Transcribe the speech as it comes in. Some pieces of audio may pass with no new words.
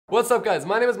What's up guys,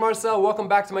 my name is Marcel, welcome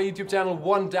back to my YouTube channel,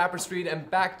 One Dapper Street,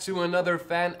 and back to another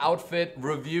fan outfit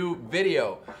review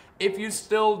video. If you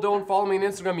still don't follow me on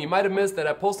Instagram, you might have missed that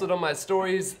I posted on my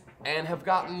stories and have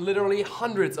gotten literally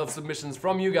hundreds of submissions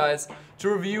from you guys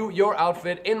to review your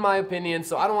outfit, in my opinion,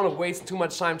 so I don't want to waste too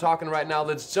much time talking right now.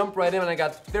 Let's jump right in, and I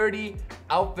got 30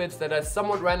 outfits that I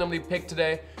somewhat randomly picked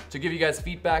today to give you guys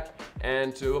feedback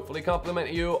and to hopefully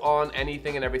compliment you on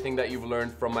anything and everything that you've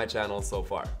learned from my channel so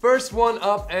far. First one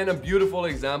up, and a beautiful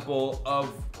example of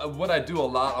what I do a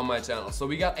lot on my channel. So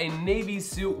we got a navy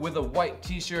suit with a white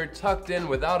t-shirt tucked in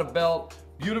without a belt.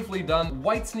 Beautifully done.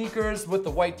 White sneakers with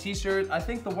the white t-shirt. I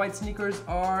think the white sneakers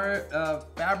are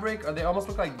fabric, or they almost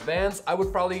look like Vans. I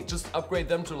would probably just upgrade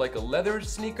them to like a leather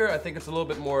sneaker. I think it's a little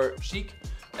bit more chic.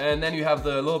 And then you have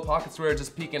the little pocket square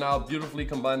just peeking out. Beautifully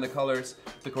combined the colors.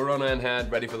 The Corona in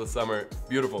hand, ready for the summer.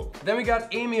 Beautiful. Then we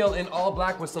got Emil in all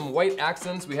black with some white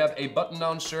accents. We have a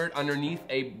button-down shirt underneath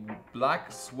a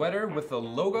black sweater with a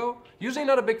logo. Usually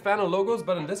not a big fan of logos,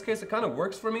 but in this case it kind of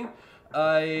works for me.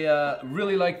 I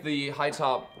really like the high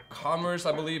top Converse,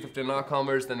 I believe. If they're not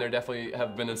Converse, then they definitely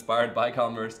have been inspired by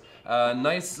Converse.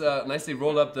 Nicely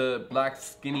rolled up the black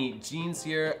skinny jeans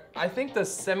here. I think the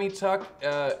semi-tuck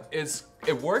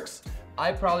it works.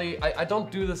 I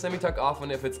don't do the semi-tuck often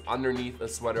if it's underneath a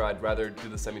sweater. I'd rather do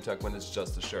the semi-tuck when it's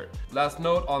just a shirt. Last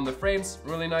note on the frames,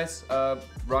 really nice.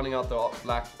 Rounding out the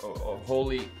black,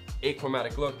 wholly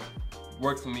achromatic look.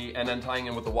 Works for me, and then tying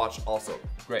in with the watch also.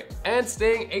 Great. And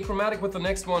staying achromatic with the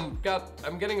next one,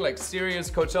 I'm getting like serious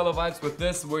Coachella vibes with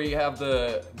this, where you have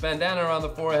the bandana around the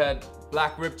forehead,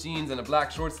 black ripped jeans, and a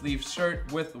black short sleeve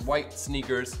shirt with white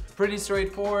sneakers. Pretty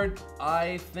straightforward.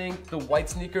 I think the white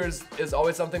sneakers is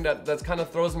always something that kind of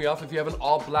throws me off if you have an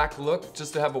all black look,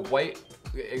 just to have a white,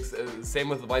 same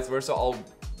with the vice versa, all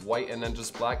white and then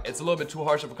just black. It's a little bit too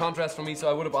harsh of a contrast for me, so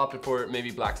I would have opted for maybe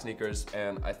black sneakers,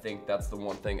 and I think that's the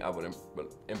one thing I would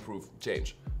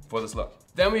change for this look.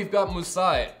 Then we've got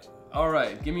Musai. All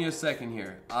right, give me a second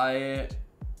here.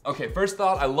 Okay, first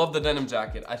thought, I love the denim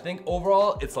jacket. I think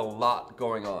overall it's a lot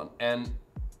going on, and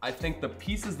I think the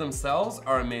pieces themselves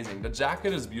are amazing. The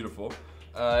jacket is beautiful.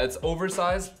 It's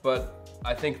oversized, but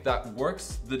I think that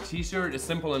works. The t-shirt is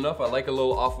simple enough. I like a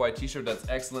little off-white t-shirt, that's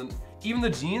excellent. Even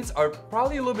the jeans are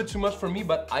probably a little bit too much for me,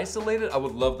 but isolated, I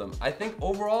would love them. I think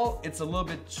overall, it's a little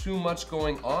bit too much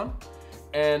going on.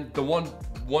 And the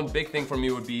one big thing for me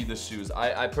would be the shoes.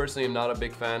 I personally am not a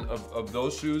big fan of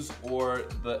those shoes, or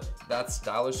that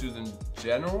style of shoes in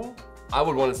general. I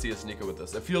would want to see a sneaker with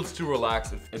this. It feels too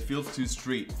relaxed. It feels too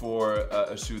street for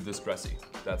a shoe this dressy.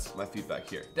 That's my feedback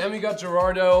here. Then we got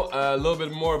Gerardo, a little bit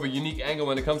more of a unique angle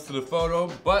when it comes to the photo,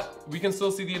 but we can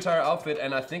still see the entire outfit,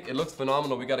 and I think it looks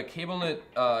phenomenal. We got a cable knit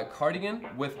cardigan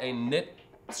with a knit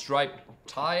striped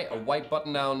tie, a white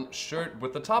button-down shirt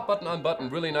with the top button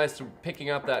unbuttoned, really nice, to picking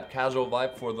up that casual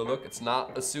vibe for the look. It's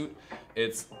not a suit,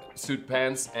 it's suit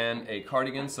pants and a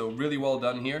cardigan, so really well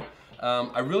done here.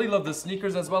 I really love the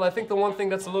sneakers as well. I think the one thing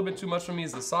that's a little bit too much for me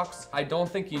is the socks. I don't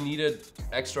think you needed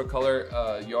extra color.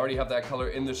 You already have that color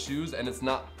in the shoes, and it's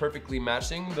not perfectly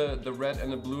matching the red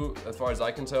and the blue as far as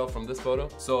I can tell from this photo.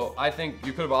 So I think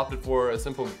you could have opted for a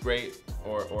simple gray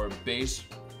or beige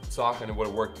sock, and it would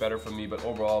have worked better for me, but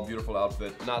overall, beautiful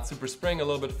outfit. Not super spring, a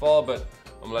little bit fall, but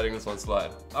I'm letting this one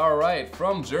slide. All right,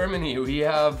 from Germany, we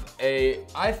have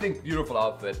I think, beautiful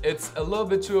outfit. It's a little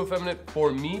bit too effeminate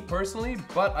for me personally,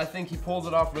 but I think he pulls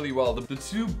it off really well. The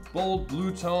two bold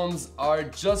blue tones are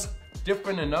just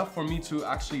different enough for me to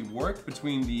actually work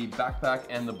between the backpack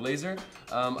and the blazer.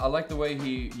 I like the way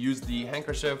he used the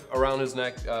handkerchief around his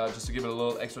neck just to give it a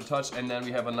little extra touch, and then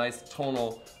we have a nice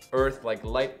tonal like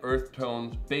light earth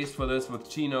tone base for this with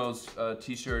chinos,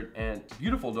 t-shirt, and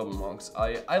beautiful double monks.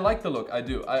 I like the look, I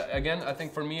do. Again, I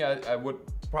think for me, I would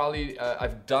probably,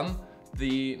 I've done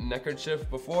the neckerchief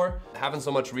before. Haven't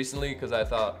so much recently because I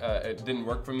thought it didn't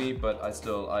work for me, but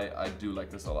I do like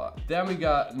this a lot. Then we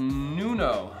got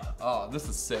Nuno. Oh, this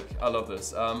is sick. I love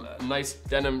this. Nice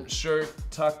denim shirt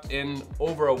tucked in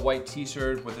over a white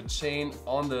t-shirt with a chain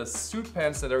on the suit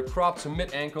pants that are cropped to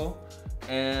mid-ankle,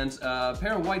 and a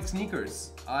pair of white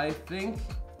sneakers. I think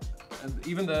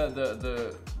even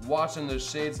the watch and the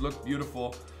shades look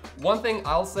beautiful. One thing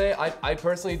I'll say, I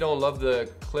personally don't love the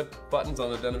clip buttons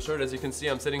on the denim shirt. As you can see,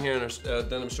 I'm sitting here in a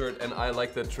denim shirt, and I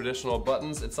like the traditional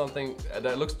buttons. It's something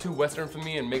that looks too Western for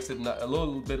me and makes it a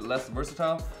little bit less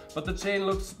versatile. But the chain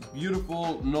looks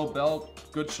beautiful, no belt,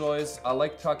 good choice. I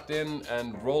like tucked in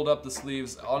and rolled up the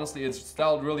sleeves. Honestly, it's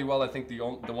styled really well. I think the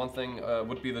one thing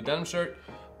would be the denim shirt,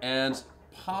 and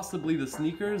possibly the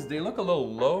sneakers. They look a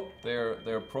little low.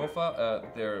 Their profile,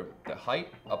 their height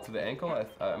up to the ankle.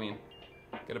 I mean,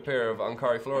 Get a pair of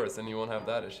Ankari Flores and you won't have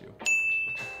that issue.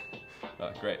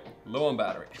 Great, low on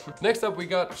battery. Next up we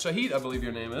got Shahid, I believe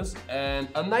your name is, and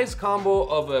a nice combo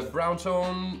of a brown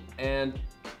tone and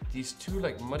these two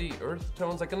like muddy earth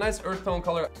tones, like a nice earth tone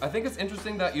color. I think it's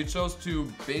interesting that you chose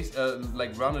to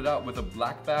like round it out with a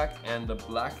black back and the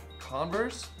black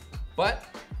Converse, but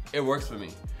it works for me.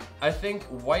 I think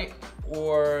white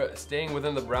or staying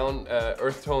within the brown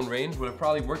earth tone range would have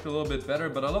probably worked a little bit better,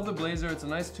 but I love the blazer. It's a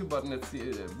nice 2-button. It's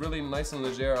really nice and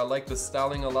leger. I like the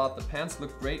styling a lot. The pants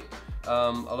look great. I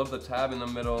love the tab in the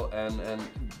middle, and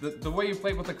the way you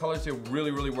played with the colors here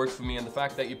really works for me, and the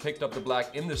fact that you picked up the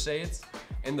black in the shades,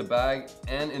 in the bag,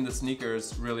 and in the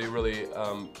sneakers really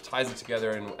ties it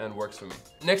together and works for me.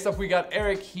 Next up we got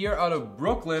Eric here out of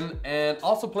Brooklyn, and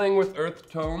also playing with earth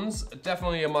tones.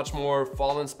 Definitely a much more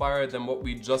fall inspired than what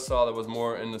we just saw that was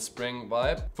more in the spring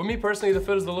vibe. For me personally, the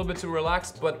fit is a little bit too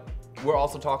relaxed, but we're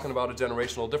also talking about a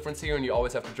generational difference here, and you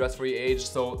always have to dress for your age.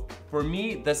 So for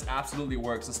me, this absolutely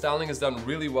works. The styling is done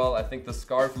really well. I think the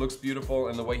scarf looks beautiful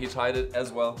and the way he tied it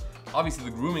as well. Obviously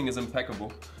the grooming is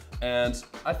impeccable. And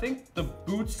I think the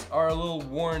boots are a little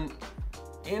worn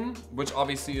in, which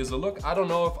obviously is a look. I don't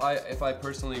know if I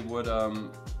personally would,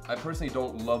 I personally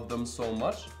don't love them so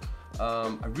much.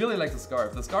 I really like the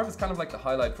scarf. The scarf is kind of like the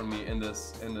highlight for me in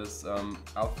this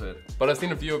outfit. But I've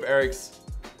seen a few of Eric's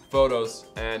photos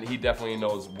and he definitely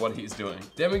knows what he's doing.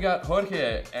 Then we got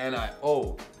Jorge, and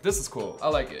oh, this is cool. I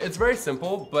like it. It's very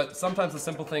simple, but sometimes the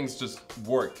simple things just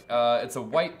work. It's a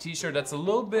white t-shirt that's a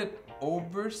little bit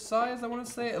oversized, I want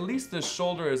to say. At least the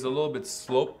shoulder is a little bit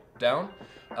sloped down,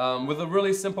 with a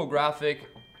really simple graphic.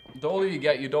 The older you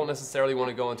get, you don't necessarily want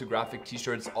to go into graphic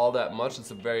t-shirts all that much.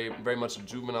 It's a very much a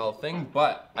juvenile thing,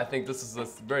 but I think this is a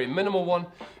very minimal one,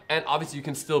 and obviously you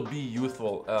can still be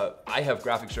youthful. I have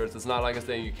graphic shirts. It's not like I'm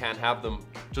saying you can't have them.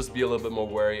 Just be a little bit more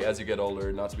wary as you get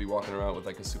older, not to be walking around with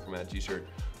like a Superman t-shirt,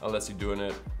 unless you're doing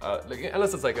it,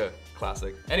 unless it's like a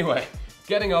classic. Anyway,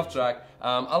 getting off track,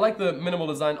 I like the minimal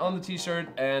design on the t-shirt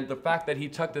and the fact that he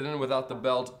tucked it in without the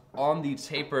belt on the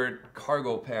tapered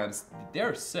cargo pants.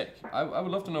 They're sick. I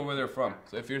would love to know where they're from.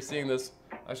 So if you're seeing this,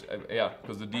 actually, yeah,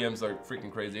 because the DMs are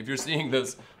freaking crazy. If you're seeing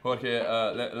this, okay,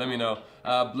 let me know.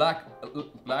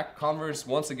 Black Converse,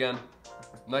 once again,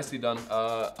 nicely done.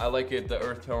 I like it, the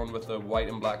earth tone with the white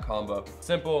and black combo.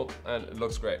 Simple, and it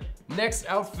looks great. Next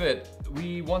outfit,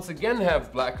 we once again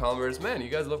have black Converse. Man, you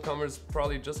guys love Converse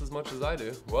probably just as much as I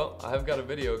do. Well, I have got a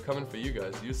video coming for you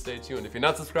guys. You stay tuned. If you're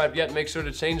not subscribed yet, make sure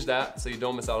to change that so you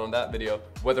don't miss out on that video,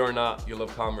 whether or not you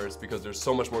love Converse, because there's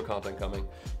so much more content coming.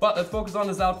 But let's focus on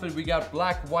this outfit. We got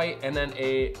black, white, and then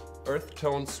a earth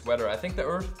tone sweater. I think the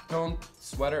earth tone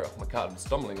sweater, oh my God, I'm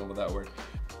stumbling over that word.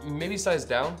 Maybe size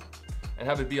down and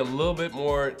have it be a little bit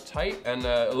more tight and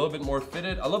a little bit more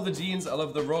fitted. I love the jeans, I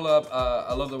love the roll up,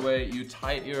 I love the way you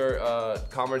tight your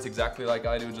Converse exactly like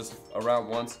I do, just around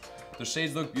once. The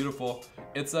shades look beautiful.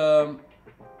 It's a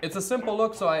simple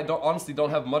look, so I honestly don't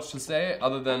have much to say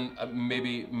other than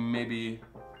maybe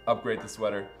upgrade the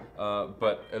sweater,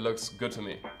 but it looks good to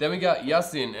me. Then we got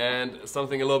Yasin and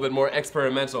something a little bit more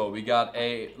experimental. We got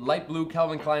a light blue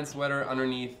Calvin Klein sweater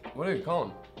underneath, what do you call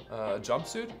them?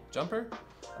 Jumpsuit? Jumper?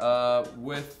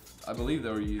 With, I believe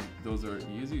those are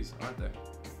Yeezys, aren't they?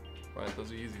 Right,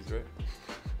 those are Yeezys, right?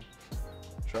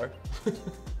 Shark?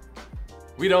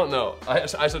 We don't know.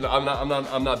 I should know.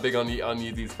 I'm not big on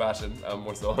Yeezy's fashion. I'm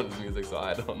more so on his music, so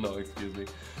I don't know, excuse me.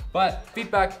 But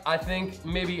feedback, I think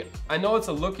maybe, I know it's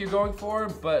a look you're going for,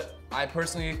 but I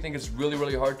personally think it's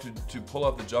really hard to pull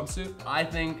off the jumpsuit. I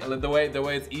think the way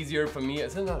it's easier for me,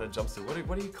 it's not a jumpsuit.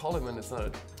 What do you call it when it's not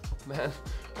a, man,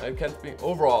 I can't speak.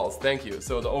 Overalls, thank you.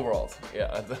 So the overalls,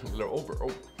 yeah, they're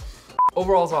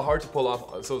overalls are hard to pull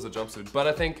off, so is a jumpsuit. But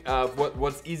I think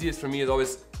what's easiest for me is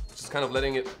always just kind of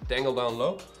letting it dangle down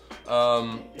low.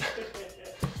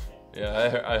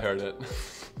 Yeah, I heard it.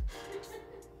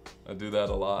 I do that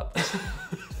a lot.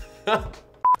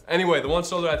 Anyway, the one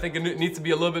shoulder, I think it needs to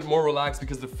be a little bit more relaxed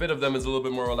because the fit of them is a little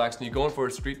bit more relaxed and you're going for a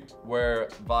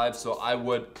streetwear vibe, so I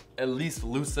would at least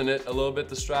loosen it a little bit,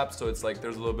 the strap, so it's like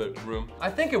there's a little bit of room. I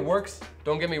think it works,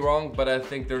 don't get me wrong, but I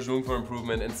think there's room for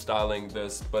improvement in styling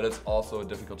this, but it's also a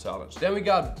difficult challenge. Then we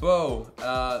got Bo.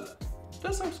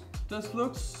 This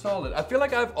looks solid. I feel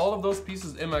like I have all of those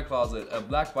pieces in my closet. A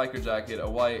black biker jacket,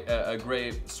 a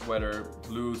gray sweater,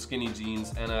 blue skinny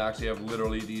jeans, and I actually have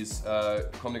literally these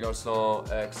Comme des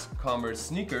Garçons X Converse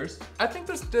sneakers. I think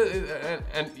there's,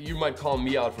 and you might call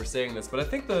me out for saying this, but I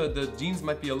think the jeans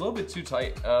might be a little bit too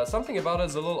tight. Something about it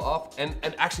is a little off, and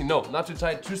actually no, not too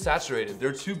tight, too saturated.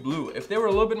 They're too blue. If they were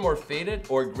a little bit more faded,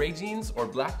 or gray jeans, or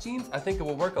black jeans, I think it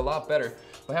will work a lot better.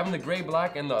 But having the gray,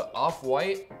 black, and the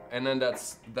off-white, and then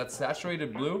that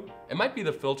saturated blue. It might be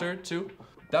the filter too.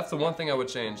 That's the one thing I would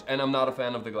change, and I'm not a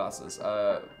fan of the glasses,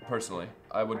 personally.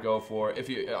 I would go for,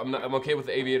 I'm okay with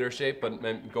the aviator shape, but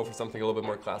go for something a little bit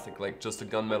more classic, like just a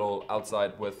gunmetal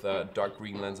outside with dark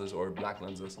green lenses or black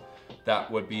lenses.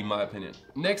 That would be my opinion.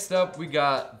 Next up, we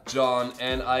got John,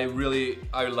 and I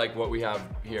like what we have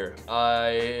here.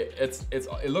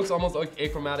 It looks almost like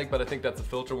achromatic, but I think that's a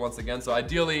filter once again. So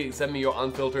ideally, send me your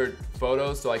unfiltered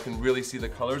photos so I can really see the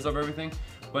colors of everything.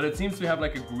 But it seems to have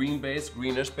like a green base,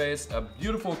 greenish base, a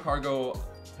beautiful cargo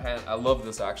pant. I love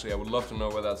this actually. I would love to know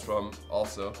where that's from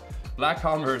also. Black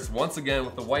Converse, once again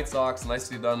with the white socks,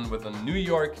 nicely done with a New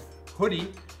York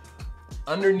hoodie.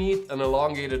 Underneath an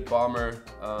elongated bomber,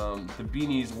 the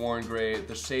beanie's worn gray,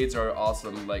 the shades are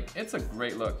awesome. Like, it's a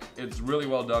great look. It's really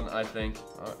well done, I think.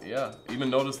 Yeah, even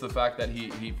notice the fact that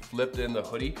he flipped in the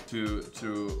hoodie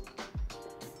to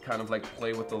kind of like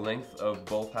play with the length of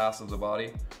both halves of the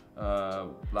body.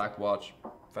 Black watch,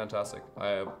 fantastic.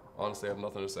 I honestly have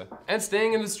nothing to say. And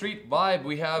staying in the street vibe,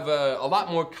 we have a lot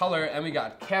more color, and we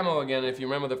got camo again. If you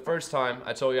remember the first time,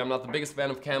 I told you I'm not the biggest fan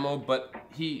of camo, but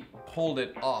he pulled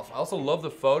it off. I also love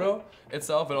the photo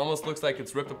itself. It almost looks like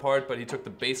it's ripped apart, but he took the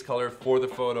base color for the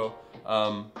photo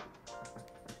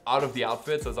out of the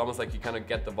outfit, so it's almost like you kind of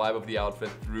get the vibe of the outfit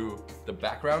through the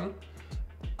background.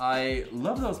 I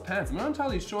love those pants. I'm not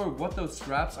entirely sure what those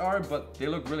straps are, but they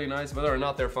look really nice. Whether or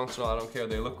not they're functional, I don't care.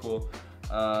 They look cool.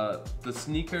 The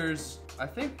sneakers, I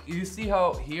think you see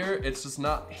how here it's just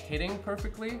not hitting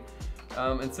perfectly.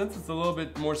 And since it's a little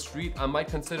bit more street, I might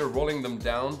consider rolling them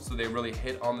down so they really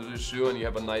hit onto the shoe and you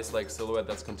have a nice like silhouette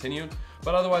that's continued.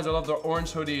 But otherwise, I love the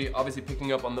orange hoodie, obviously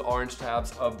picking up on the orange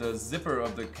tabs of the zipper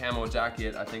of the camo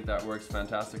jacket. I think that works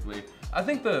fantastically. I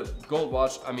think the gold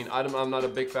watch, I mean, I'm not a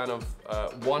big fan of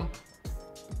one,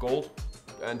 gold,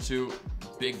 and two,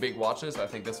 big watches. I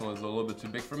think this one is a little bit too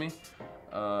big for me,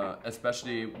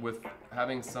 especially with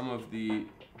having some of the,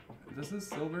 this is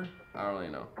silver? I don't really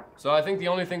know. So I think the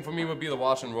only thing for me would be the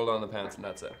watch and roll down the pants, and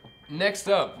that's it. Next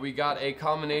up, we got a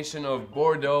combination of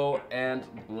Bordeaux and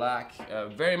black.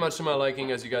 Very much to my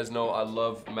liking. As you guys know, I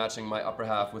love matching my upper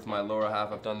half with my lower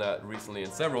half. I've done that recently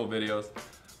in several videos.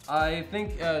 I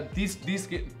think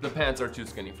the pants are too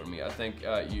skinny for me. I think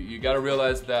you gotta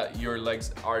realize that your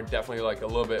legs are definitely like a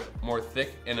little bit more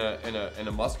thick in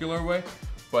a muscular way,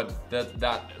 but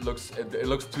it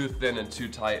looks too thin and too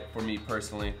tight for me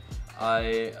personally.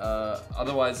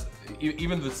 Otherwise,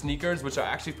 even the sneakers, which are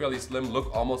actually fairly slim,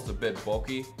 look almost a bit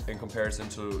bulky in comparison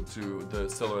to the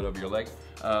silhouette of your leg.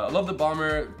 I love the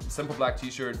bomber, simple black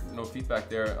t-shirt, no feedback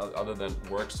there other than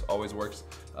works, always works.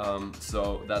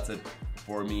 So that's it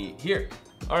for me here.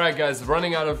 Alright guys,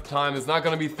 running out of time. It's not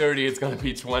gonna be 30, it's gonna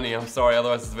be 20. I'm sorry,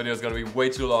 otherwise this video is gonna be way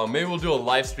too long. Maybe we'll do a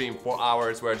live stream 4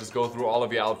 hours where I just go through all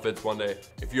of your outfits one day.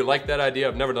 If you like that idea,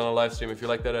 I've never done a live stream. If you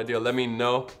like that idea, let me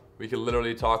know. We can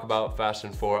literally talk about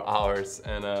fashion for hours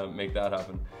and make that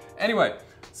happen. Anyway,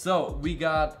 so we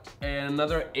got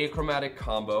another achromatic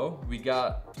combo. We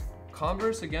got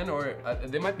Converse again, or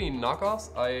they might be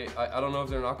knockoffs. I don't know if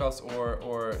they're knockoffs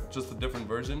or just a different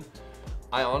version.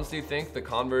 I honestly think the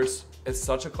Converse is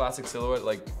such a classic silhouette,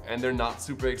 like, and they're not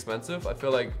super expensive. I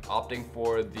feel like opting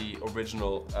for the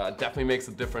original definitely makes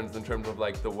a difference in terms of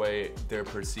like the way they're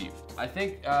perceived. I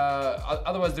think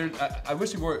otherwise, I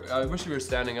wish you were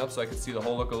standing up so I could see the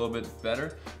whole look a little bit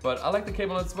better. But I like the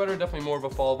cable knit sweater, definitely more of a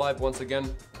fall vibe. Once again,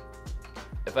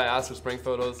 if I ask for spring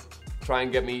photos, try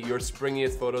and get me your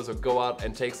springiest photos or go out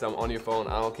and take some on your phone.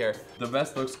 I don't care. The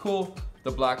vest looks cool. The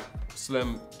black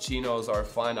slim chinos are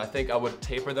fine. I think I would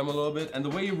taper them a little bit. And the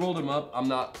way you roll them up, I'm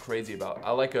not crazy about. I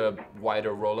like a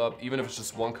wider roll up, even if it's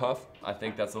just one cuff. I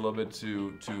think that's a little bit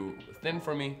too thin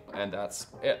for me, and that's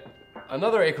it.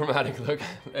 Another achromatic look.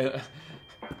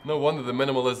 No wonder the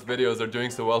minimalist videos are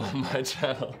doing so well on my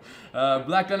channel.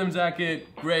 Black denim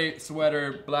jacket, gray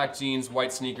sweater, black jeans,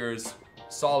 white sneakers,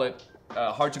 solid.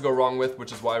 Hard to go wrong with,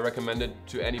 which is why I recommend it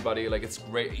to anybody. Like, it's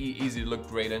great, easy to look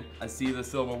great in. I see the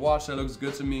silver watch, that looks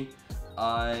good to me.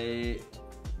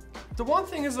 The one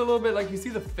thing is a little bit like, you see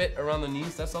the fit around the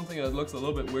knees. That's something that looks a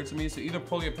little bit weird to me. So either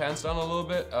pull your pants down a little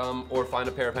bit or find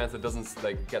a pair of pants that doesn't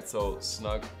like get so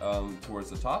snug towards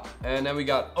the top. And then we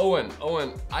got Owen.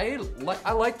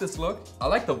 I like this look. I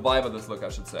like the vibe of this look, I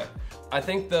should say. I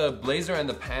think the blazer and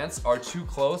the pants are too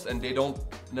close and they don't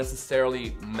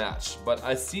necessarily match. But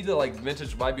I see the like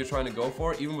vintage vibe you're trying to go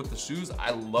for, even with the shoes.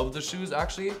 I love the shoes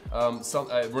actually.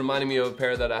 Reminding me of a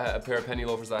pair of penny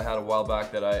loafers I had a while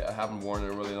back that I haven't worn in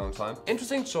a really long time.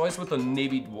 Interesting choice with a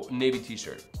navy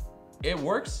t-shirt. It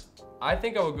works. I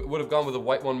think I would have gone with a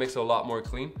white one, makes it a lot more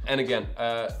clean. And again,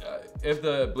 if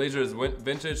the blazer is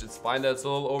vintage, it's fine that it's a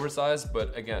little oversized,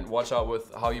 but again, watch out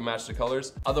with how you match the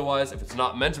colors. Otherwise, if it's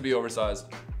not meant to be oversized,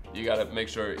 you gotta make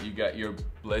sure you get your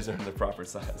blazer in the proper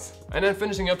size. And then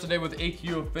finishing up today with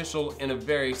AQ Official in a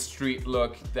very street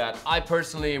look that I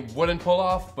personally wouldn't pull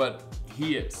off, but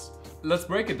he is. Let's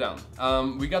break it down.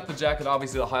 We got the jacket,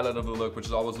 obviously the highlight of the look,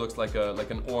 which always looks like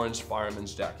an orange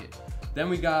fireman's jacket. Then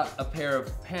we got a pair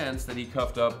of pants that he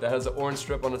cuffed up that has an orange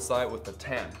strip on the side with the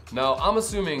tan. Now I'm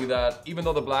assuming that even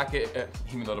though the jacket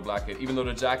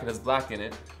has black in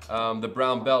it, the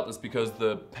brown belt is because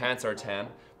the pants are tan.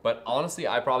 But honestly,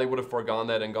 I probably would have foregone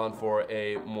that and gone for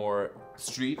a more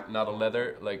street, not a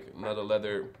leather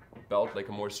belt, like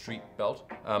a more street belt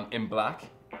in black.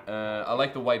 I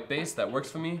like the white base, that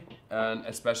works for me, and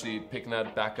especially picking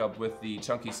that back up with the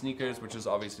chunky sneakers, which is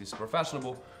obviously super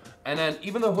fashionable. And then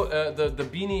even though the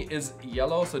beanie is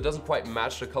yellow, so it doesn't quite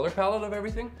match the color palette of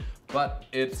everything, but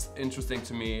it's interesting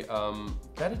to me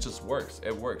that it just works.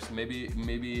 It works. Maybe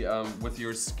with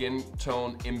your skin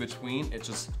tone in between,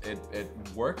 it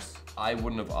works. I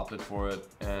wouldn't have opted for it,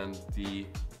 and the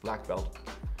black belt.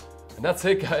 And that's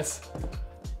it, guys.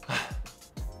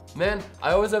 Man,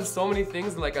 I always have so many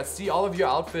things, and like I see all of your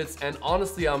outfits, and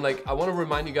honestly, I'm like, I want to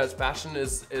remind you guys, fashion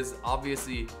is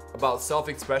obviously about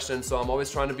self-expression, so I'm always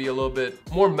trying to be a little bit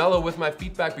more mellow with my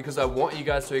feedback because I want you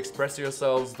guys to express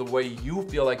yourselves the way you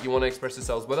feel like you want to express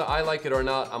yourselves. Whether I like it or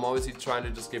not, I'm obviously trying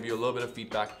to just give you a little bit of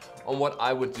feedback on what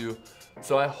I would do.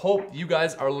 So I hope you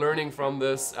guys are learning from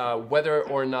this, whether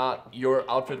or not your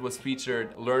outfit was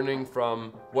featured, learning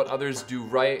from what others do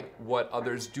right, what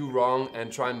others do wrong,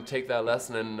 and trying to take that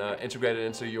lesson and integrate it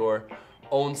into your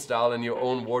own style and your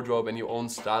own wardrobe and your own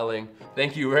styling.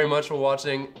 Thank you very much for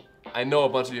watching. I know a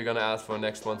bunch of you are gonna ask for the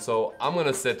next one, so I'm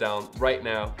gonna sit down right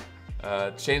now,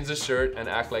 change the shirt and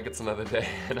act like it's another day,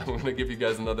 and I'm gonna give you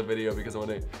guys another video because I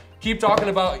wanna keep talking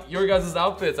about your guys'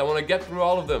 outfits. I wanna get through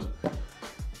all of them.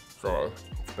 So,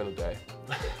 it's been a day.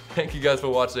 Thank you guys for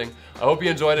watching. I hope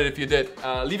you enjoyed it. If you did,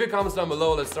 leave your comments down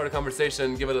below. Let's start a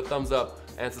conversation. Give it a thumbs up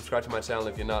and subscribe to my channel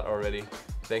if you're not already.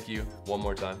 Thank you one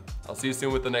more time. I'll see you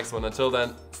soon with the next one. Until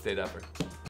then, stay dapper.